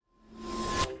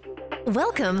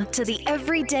Welcome to the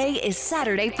Everyday is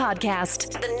Saturday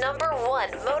podcast, the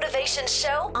 #1 motivation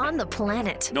show on the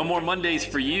planet. No more Mondays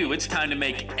for you. It's time to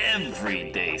make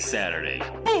every day Saturday.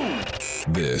 Boom!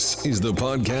 This is the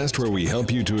podcast where we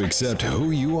help you to accept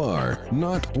who you are,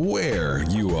 not where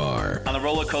you are. On the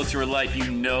roller coaster of life,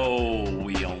 you know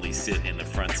we only sit in the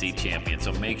front seat, champion.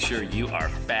 So make sure you are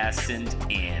fastened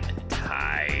in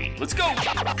tight. Let's go!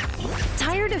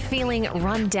 Tired of feeling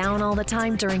run down all the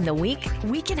time during the week?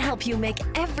 We can help you make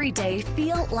every day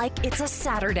feel like it's a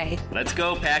Saturday. Let's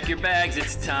go. Pack your bags.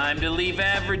 It's time to leave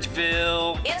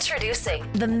Averageville. Introducing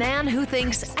the man who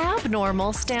thinks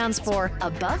abnormal stands for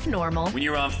above normal. When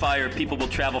you're on fire, people will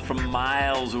travel from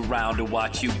miles around to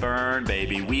watch you burn,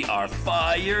 baby. We are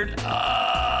fired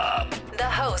up. The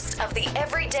host of the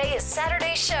Everyday is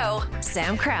Saturday show,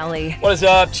 Sam Crowley. What is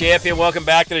up, champion? Welcome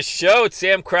back to the show. It's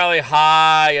Sam Crowley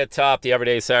high atop the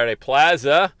Everyday Saturday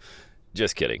Plaza.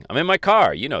 Just kidding. I'm in my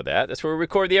car. You know that. That's where we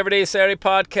record the Everyday Saturday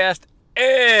podcast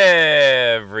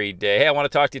every day. Hey, I want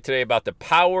to talk to you today about the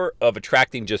power of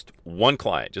attracting just one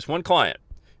client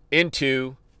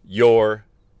into your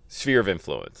sphere of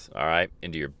influence, all right?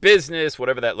 Into your business,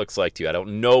 whatever that looks like to you. I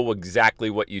don't know exactly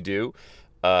what you do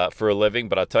for a living,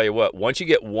 but I'll tell you what, once you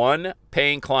get one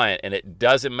paying client, and it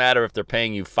doesn't matter if they're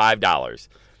paying you $5,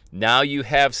 now you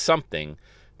have something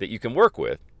that you can work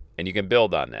with, and you can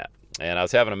build on that. And I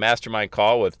was having a mastermind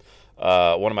call with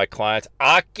one of my clients,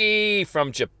 Aki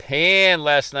from Japan,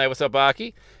 last night. What's up,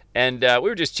 Aki? And we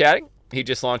were just chatting. He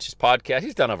just launched his podcast.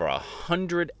 He's done over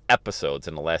 100 episodes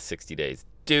in the last 60 days.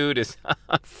 Dude is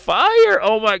on fire.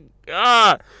 Oh, my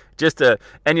God.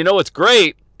 And you know what's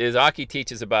great is Aki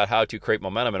teaches about how to create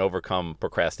momentum and overcome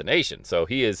procrastination. So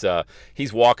he's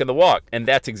walking the walk, and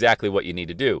that's exactly what you need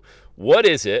to do. What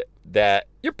is it that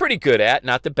you're pretty good at?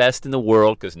 Not the best in the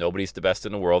world, because nobody's the best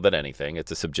in the world at anything.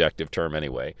 It's a subjective term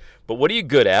anyway. But what are you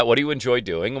good at? What do you enjoy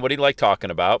doing? What do you like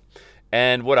talking about?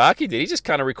 And what Aki did, he just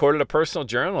kind of recorded a personal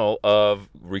journal of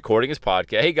recording his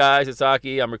podcast. Hey, guys, it's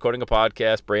Aki. I'm recording a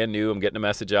podcast, brand new. I'm getting a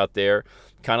message out there,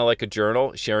 kind of like a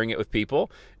journal, sharing it with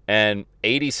people. And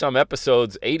 80-some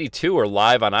episodes, 82 are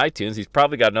live on iTunes. He's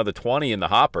probably got another 20 in the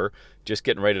hopper, just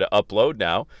getting ready to upload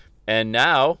now. And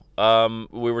now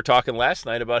we were talking last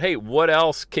night about, hey, what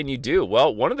else can you do?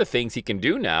 Well, one of the things he can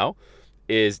do now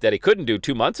is that he couldn't do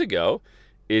 2 months ago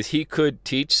is he could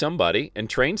teach somebody and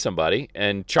train somebody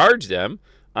and charge them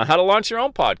on how to launch their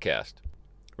own podcast,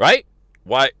 right?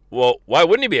 Why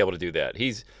wouldn't he be able to do that?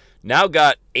 He's now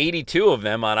got 82 of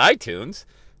them on iTunes.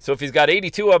 So if he's got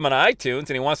 82 of them on iTunes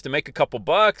and he wants to make a couple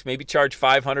bucks, maybe charge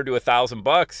 $500 to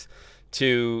 $1,000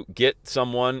 to get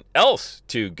someone else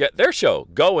to get their show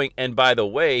going. And by the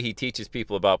way, he teaches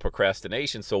people about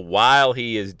procrastination. So while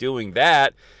he is doing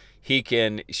that, he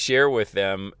can share with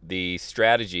them the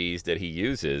strategies that he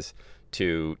uses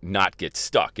to not get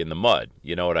stuck in the mud.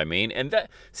 You know what I mean? And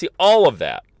all of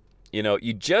that,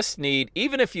 you just need,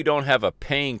 even if you don't have a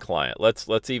paying client,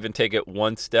 let's even take it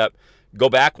one step, go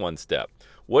back one step.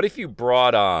 What if you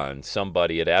brought on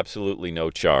somebody at absolutely no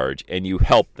charge and you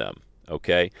helped them,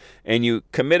 okay? And you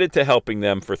committed to helping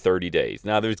them for 30 days.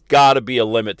 Now, there's got to be a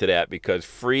limit to that because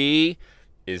free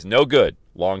is no good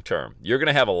long term. You're going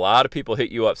to have a lot of people hit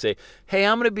you up, say, hey,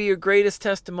 I'm going to be your greatest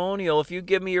testimonial. If you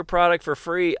give me your product for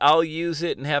free, I'll use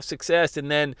it and have success, and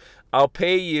then I'll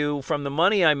pay you from the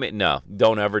money I made. No,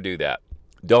 don't ever do that.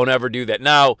 Don't ever do that.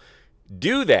 Now,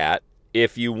 do that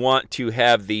if you want to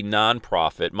have the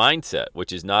nonprofit mindset,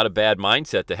 which is not a bad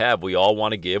mindset to have. We all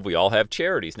want to give. We all have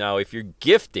charities. Now, if you're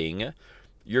gifting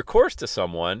your course to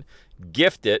someone,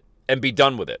 gift it and be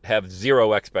done with it. Have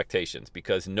zero expectations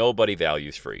because nobody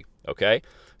values free, okay?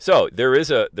 So there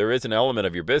is an element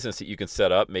of your business that you can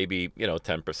set up, maybe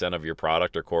 10% of your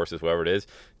product or courses, whatever it is.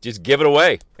 Just give it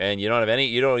away, and you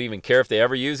don't even care if they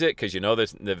ever use it because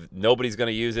nobody's going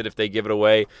to use it if they give it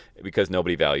away because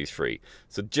nobody values free.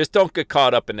 So just don't get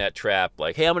caught up in that trap.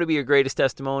 Like, hey, I'm going to be your greatest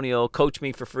testimonial. Coach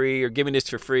me for free or give me this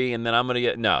for free, and then I'm going to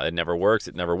get. No, it never works.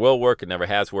 It never will work. It never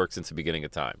has worked since the beginning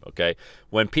of time. Okay,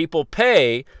 when people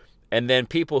pay, and then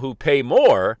people who pay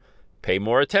more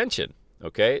attention.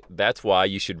 Okay, that's why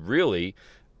you should really,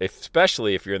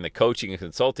 especially if you're in the coaching and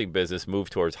consulting business,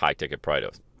 move towards high-ticket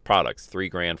products.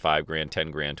 $3 grand, $5 grand, 10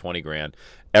 grand, 20 grand.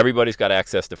 Everybody's got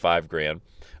access to $5 grand.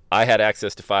 I had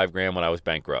access to $5 grand when I was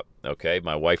bankrupt. Okay,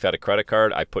 my wife had a credit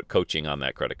card. I put coaching on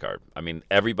that credit card. I mean,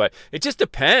 everybody. It just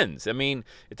depends. I mean,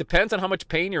 it depends on how much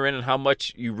pain you're in and how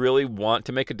much you really want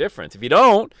to make a difference. If you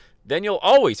don't, then you'll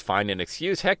always find an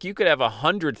excuse. Heck, you could have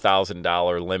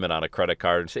 $100,000 limit on a credit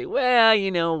card and say, well,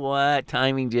 you know what,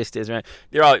 timing just isn't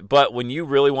right. But when you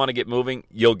really want to get moving,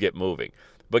 you'll get moving.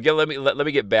 But let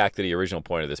me get back to the original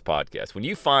point of this podcast. When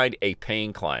you find a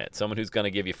paying client, someone who's going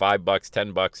to give you $5,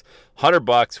 $10,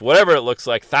 $100, whatever it looks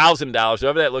like, $1,000,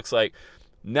 whatever that looks like,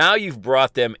 now you've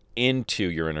brought them into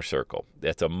your inner circle.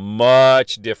 That's a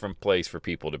much different place for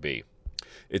people to be.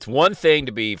 It's one thing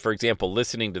to be, for example,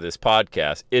 listening to this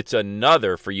podcast. It's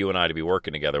another for you and I to be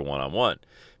working together one-on-one.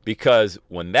 Because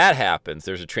when that happens,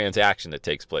 there's a transaction that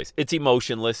takes place. It's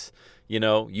emotionless.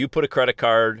 You put a credit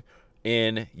card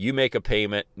in, you make a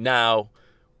payment. Now,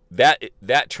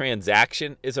 that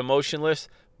transaction is emotionless,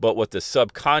 but what the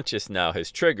subconscious now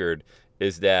has triggered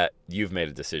is that you've made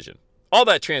a decision. All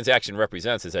that transaction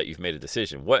represents is that you've made a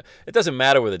decision. It doesn't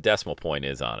matter where the decimal point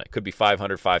is on it. It could be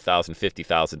 500, 5,000,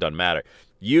 50,000, doesn't matter.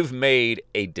 You've made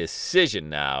a decision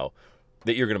now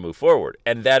that you're going to move forward.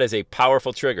 And that is a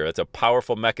powerful trigger. It's a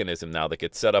powerful mechanism now that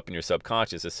gets set up in your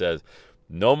subconscious that says,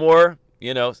 no more,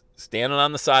 standing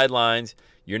on the sidelines.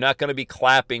 You're not going to be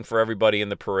clapping for everybody in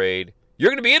the parade. You're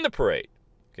going to be in the parade.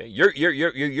 Okay?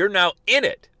 You're now in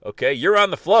it. Okay? You're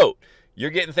on the float.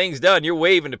 You're getting things done. You're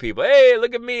waving to people. Hey,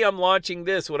 look at me. I'm launching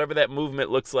this, whatever that movement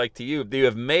looks like to you. You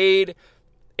have made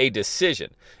a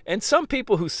decision. And some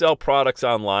people who sell products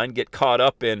online get caught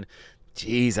up in,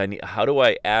 geez, how do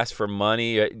I ask for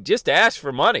money? Just ask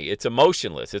for money. It's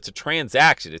emotionless. It's a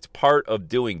transaction. It's part of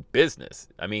doing business.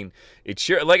 I mean,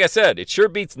 like I said, it sure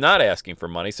beats not asking for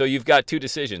money. So you've got two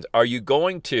decisions. Are you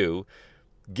going to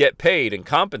get paid and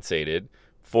compensated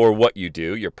for what you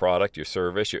do, your product, your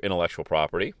service, your intellectual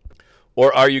property?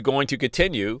 Or are you going to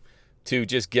continue to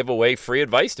just give away free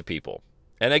advice to people?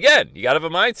 And again, you got to have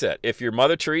a mindset. If you're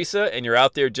Mother Teresa and you're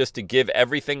out there just to give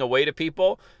everything away to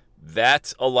people,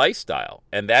 that's a lifestyle.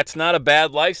 And that's not a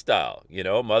bad lifestyle.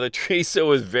 Mother Teresa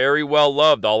was very well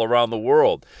loved all around the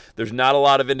world. There's not a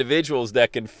lot of individuals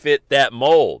that can fit that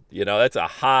mold. That's a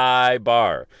high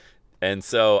bar. And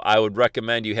so I would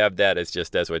recommend you have that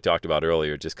as we talked about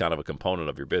earlier, just kind of a component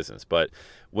of your business. But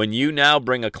when you now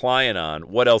bring a client on,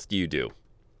 what else do you do?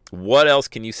 What else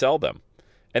can you sell them?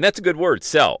 And that's a good word,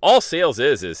 sell. All sales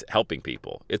is helping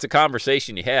people. It's a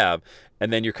conversation you have,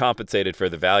 and then you're compensated for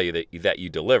the value that you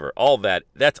deliver.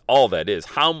 That's all that is.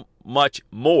 How much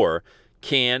more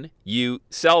can you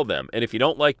sell them? And if you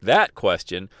don't like that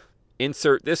question,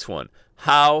 insert this one.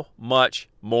 How much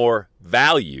more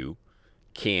value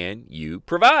can you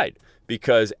provide?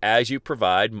 Because as you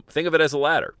provide, think of it as a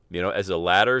ladder. As the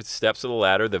ladder, steps of the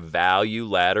ladder, the value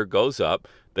ladder goes up,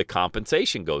 the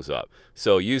compensation goes up.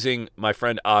 So using my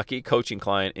friend Aki, coaching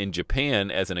client in Japan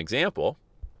as an example,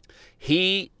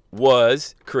 he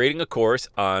was creating a course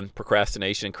on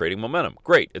procrastination and creating momentum.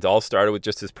 Great. It all started with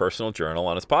just his personal journal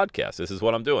on his podcast. This is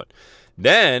what I'm doing.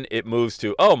 Then it moves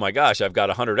to, oh my gosh, I've got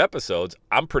 100 episodes.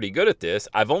 I'm pretty good at this.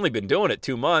 I've only been doing it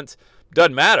 2 months.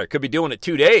 Doesn't matter. Could be doing it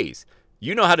 2 days.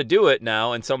 You know how to do it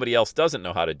now, and somebody else doesn't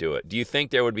know how to do it. Do you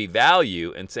think there would be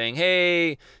value in saying,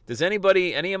 hey, does any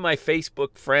of my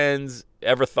Facebook friends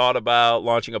ever thought about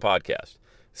launching a podcast?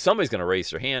 Somebody's going to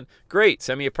raise their hand. Great.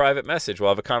 Send me a private message.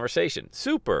 We'll have a conversation.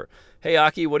 Super. Hey,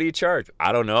 Aki, what do you charge?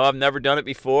 I don't know. I've never done it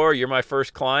before. You're my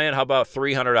first client. How about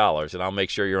 $300? And I'll make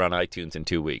sure you're on iTunes in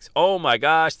 2 weeks. Oh, my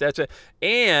gosh. That's it.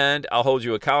 And I'll hold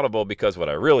you accountable because what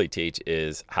I really teach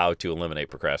is how to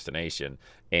eliminate procrastination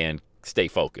and stay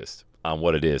focused on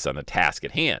what it is on the task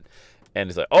at hand. And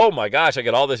it's like, oh, my gosh, I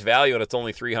get all this value and it's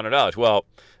only $300. Well,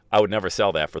 I would never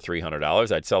sell that for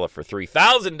 $300. I'd sell it for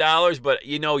 $3,000, but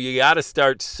you got to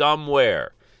start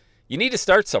somewhere. You need to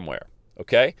start somewhere,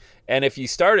 okay? And if you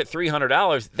start at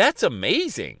 $300, that's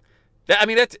amazing.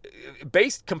 That's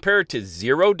based compared to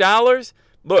 $0.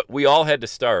 Look, we all had to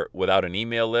start without an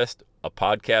email list, a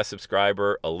podcast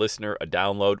subscriber, a listener, a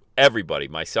download. Everybody,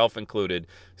 myself included,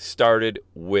 started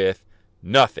with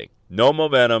nothing. No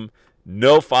momentum,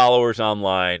 no followers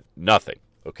online, nothing.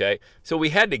 Okay, so we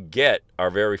had to get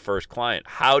our very first client.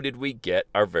 How did we get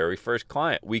our very first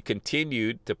client? We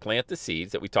continued to plant the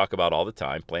seeds that we talk about all the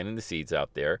time, planting the seeds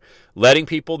out there, letting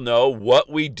people know what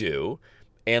we do,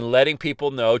 and letting people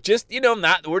know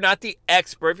we're not the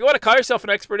expert. If you want to call yourself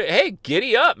an expert, hey,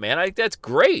 giddy up, man. I think that's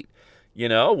great.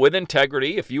 With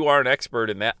integrity, if you are an expert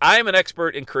in that, I am an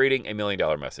expert in creating $1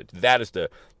 million message. That is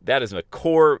the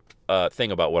core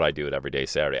thing about what I do at Everyday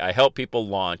Saturday. I help people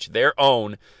launch their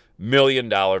own $1 million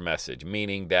message,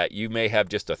 meaning that you may have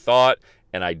just a thought,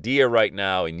 an idea right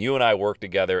now, and you and I work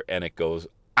together and it goes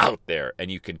out there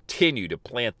and you continue to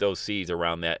plant those seeds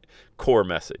around that core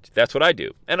message. That's what I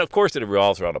do. And of course it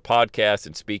revolves around a podcast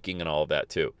and speaking and all of that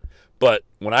too. But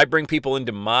when I bring people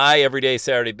into my Everyday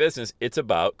Saturday business, it's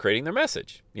about creating their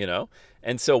message,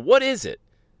 And so what is it?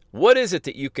 What is it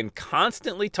that you can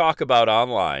constantly talk about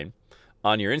online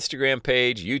on your Instagram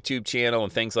page, YouTube channel,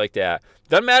 and things like that.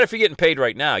 Doesn't matter if you're getting paid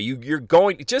right now. You're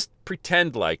going to just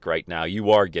pretend like right now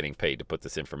you are getting paid to put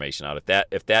this information out,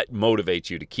 if that motivates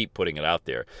you to keep putting it out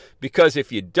there. Because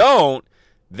if you don't,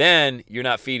 then you're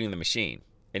not feeding the machine.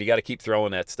 And you got to keep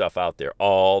throwing that stuff out there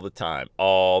all the time,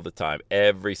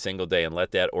 every single day, and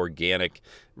let that organic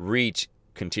reach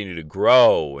continue to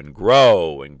grow and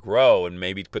grow and grow, and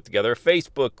maybe put together a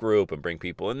Facebook group and bring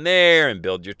people in there and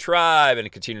build your tribe and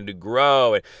continue to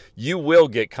grow, and you will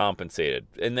get compensated.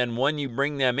 And then when you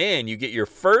bring them in, you get your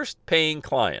first paying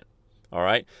client. All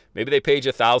right, maybe they paid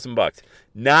you $1,000.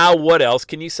 Now what else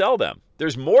can you sell them?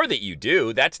 There's more that you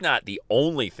do. That's not the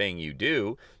only thing you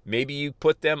do. Maybe you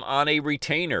put them on a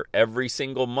retainer every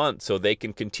single month so they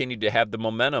can continue to have the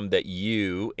momentum that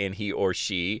you and he or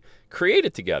she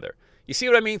created together. You see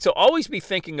what I mean? So always be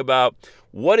thinking about,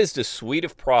 what is the suite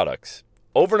of products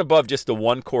over and above just the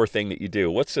one core thing that you do?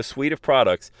 What's the suite of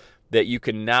products that you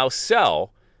can now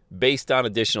sell based on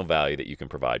additional value that you can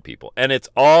provide people? And it's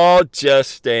all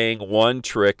just staying one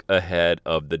trick ahead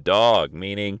of the dog,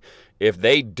 meaning if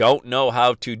they don't know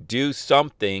how to do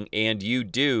something and you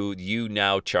do, you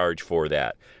now charge for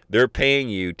that. They're paying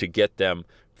you to get them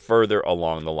further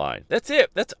along the line. That's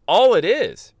it. That's all it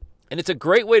is. And it's a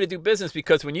great way to do business,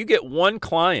 because when you get one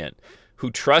client who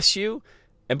trusts you,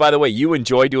 and by the way, you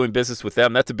enjoy doing business with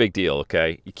them, that's a big deal,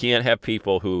 okay? You can't have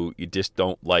people who you just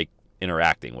don't like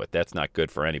interacting with. That's not good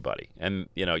for anybody. And,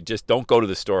 just don't go to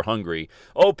the store hungry.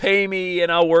 Oh, pay me and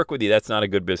I'll work with you. That's not a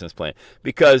good business plan.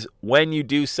 Because when you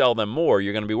do sell them more,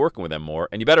 you're going to be working with them more,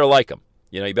 and you better like them.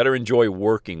 You better enjoy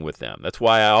working with them. That's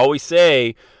why I always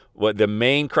say what the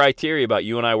main criteria about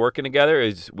you and I working together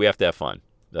is we have to have fun.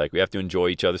 Like, we have to enjoy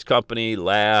each other's company,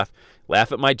 laugh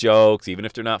at my jokes, even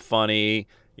if they're not funny,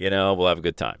 we'll have a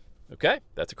good time. Okay?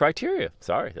 That's a criteria.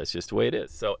 Sorry, that's just the way it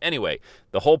is. So anyway,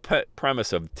 the whole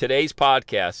premise of today's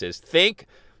podcast is think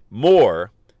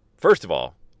more. First of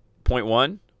all, point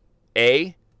one,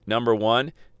 number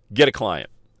one, get a client.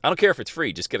 I don't care if it's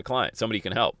free, just get a client. Somebody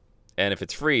can help. And if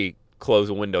it's free, close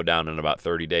a window down in about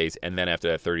 30 days. And then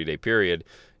after that 30-day period,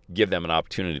 give them an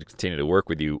opportunity to continue to work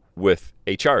with you with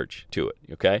a charge to it,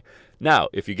 okay? Now,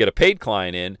 if you get a paid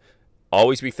client in,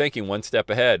 always be thinking one step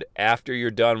ahead. After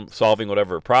you're done solving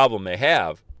whatever problem they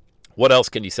have, what else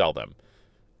can you sell them?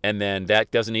 And then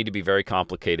that doesn't need to be very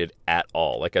complicated at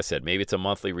all. Like I said, maybe it's a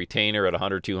monthly retainer at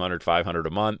 $100, $200, $500 a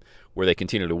month where they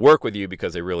continue to work with you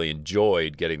because they really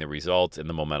enjoyed getting the results and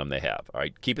the momentum they have. All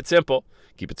right, keep it simple.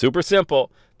 Keep it super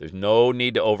simple. There's no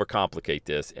need to overcomplicate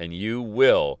this, and you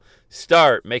will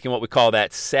start making what we call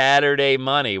that Saturday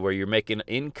money, where you're making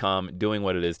income doing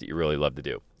what it is that you really love to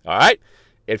do. All right?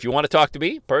 If you want to talk to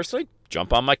me personally,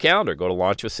 jump on my calendar. Go to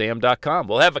launchwithsam.com.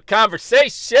 We'll have a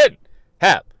conversation.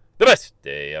 Have the best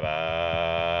day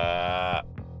ever.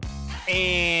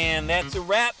 And that's a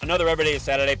wrap. Another Everyday is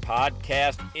Saturday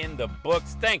podcast in the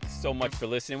books. Thanks so much for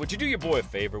listening. Would you do your boy a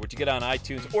favor? Would you get on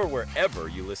iTunes or wherever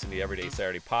you listen to the Everyday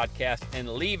Saturday podcast and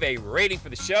leave a rating for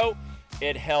the show?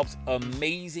 It helps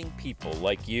amazing people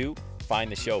like you find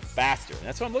the show faster. And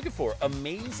that's what I'm looking for,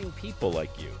 amazing people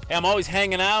like you. Hey, I'm always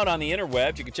hanging out on the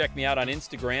interwebs. You can check me out on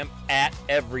Instagram at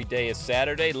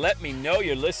EverydayIsSaturday. Let me know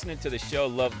you're listening to the show.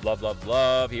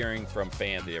 Love hearing from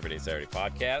fans of the Everyday Saturday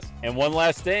podcast. And one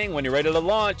last thing, when you're ready to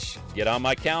launch, get on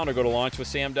my calendar, go to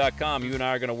launchwithsam.com. You and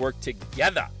I are going to work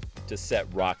together to set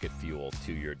rocket fuel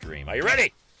to your dream. Are you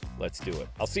ready? Let's do it.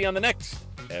 I'll see you on the next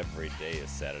Everyday is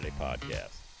Saturday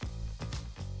podcast.